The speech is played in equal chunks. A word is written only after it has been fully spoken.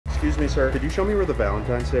Excuse me, sir. Could you show me where the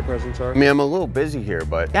Valentine's Day presents are? I mean, I'm a little busy here,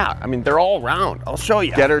 but yeah, I mean, they're all around. I'll show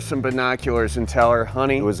you. Get her some binoculars and tell her,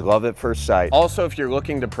 honey, it was love at first sight. Also, if you're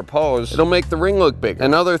looking to propose, it'll make the ring look bigger.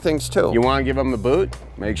 And other things too. You want to give him the boot?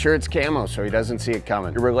 Make sure it's camo so he doesn't see it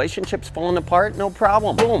coming. Your relationship's falling apart? No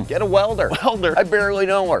problem. Boom, get a welder. Welder? I barely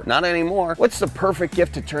know her. Not anymore. What's the perfect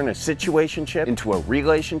gift to turn a situationship into a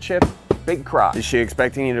relationship? Big cross. Is she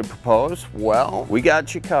expecting you to propose? Well, we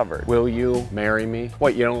got you covered. Will you marry me?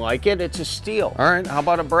 What, you don't like it? It's a steal. All right, how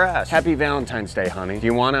about a brass? Happy Valentine's Day, honey. Do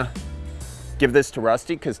you wanna give this to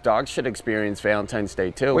Rusty? Because dogs should experience Valentine's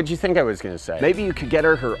Day too. What'd you think I was gonna say? Maybe you could get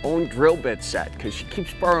her own drill bit set, because she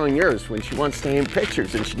keeps borrowing yours when she wants to aim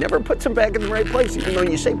pictures, and she never puts them back in the right place, even though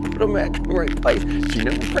you say put them back in the right place. She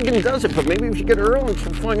never friggin' does it, but maybe if you get her own,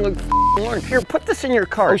 she'll find like Lauren. Here, put this in your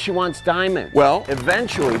car. Oh, she wants diamonds. Well,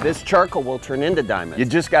 eventually this charcoal will turn into diamonds. You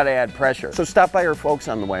just gotta add pressure. So stop by her folks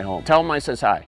on the way home. Tell them I says hi.